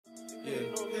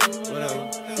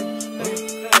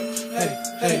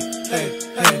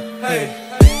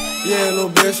Yeah, little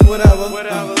bitch, whatever.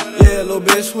 Yeah, little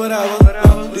bitch,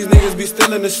 whatever. These niggas be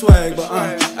stealing the swag, but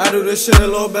I do this shit a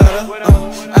little better.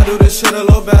 I do this shit a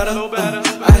little better.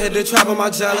 I hit the trap, am I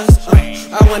jealous?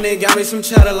 I went and got me some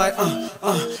cheddar, like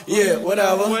yeah,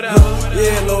 whatever.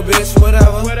 Yeah, little bitch,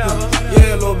 whatever.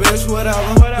 Yeah, little bitch,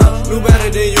 whatever. Do better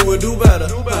than you would do better.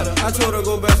 I told her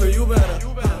go back, so you better.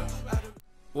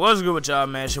 What's good with y'all,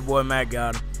 man? It's your boy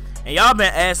MattGotEm. And y'all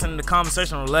been asking in the comment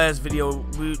section on the last video,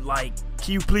 we like,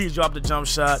 can you please drop the jump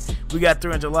shot? We got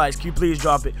 300 likes, can you please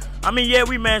drop it? I mean, yeah,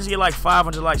 we managed to get like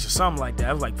 500 likes or something like that.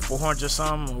 It was like 400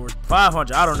 something or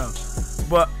 500, I don't know.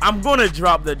 But I'm gonna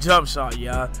drop the jump shot,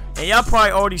 y'all. And y'all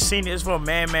probably already seen it. It's from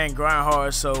Man Grind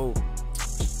Hard. So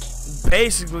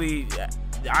basically,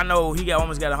 I know he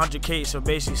almost got 100K. So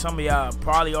basically, some of y'all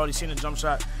probably already seen the jump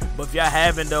shot. But if y'all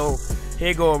haven't though,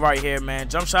 here go right here, man.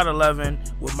 Jump shot 11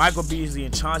 with Michael Beasley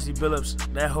and Chauncey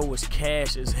Billups. That hoe was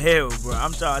cash as hell, bro.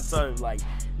 I'm trying to tell you, like,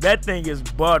 that thing is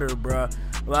butter, bro.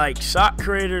 Like, shot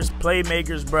creators,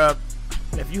 playmakers, bro.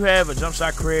 If you have a jump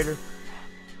shot creator,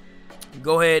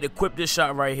 go ahead, equip this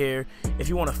shot right here. If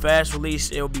you want a fast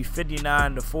release, it'll be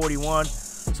 59 to 41.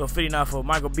 So 59 for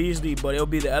Michael Beasley, but it'll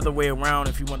be the other way around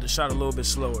if you want the shot a little bit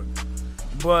slower.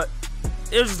 But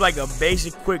it was just like a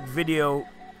basic, quick video,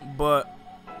 but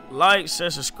like, share,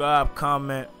 subscribe,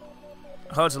 comment.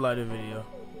 How to like the video.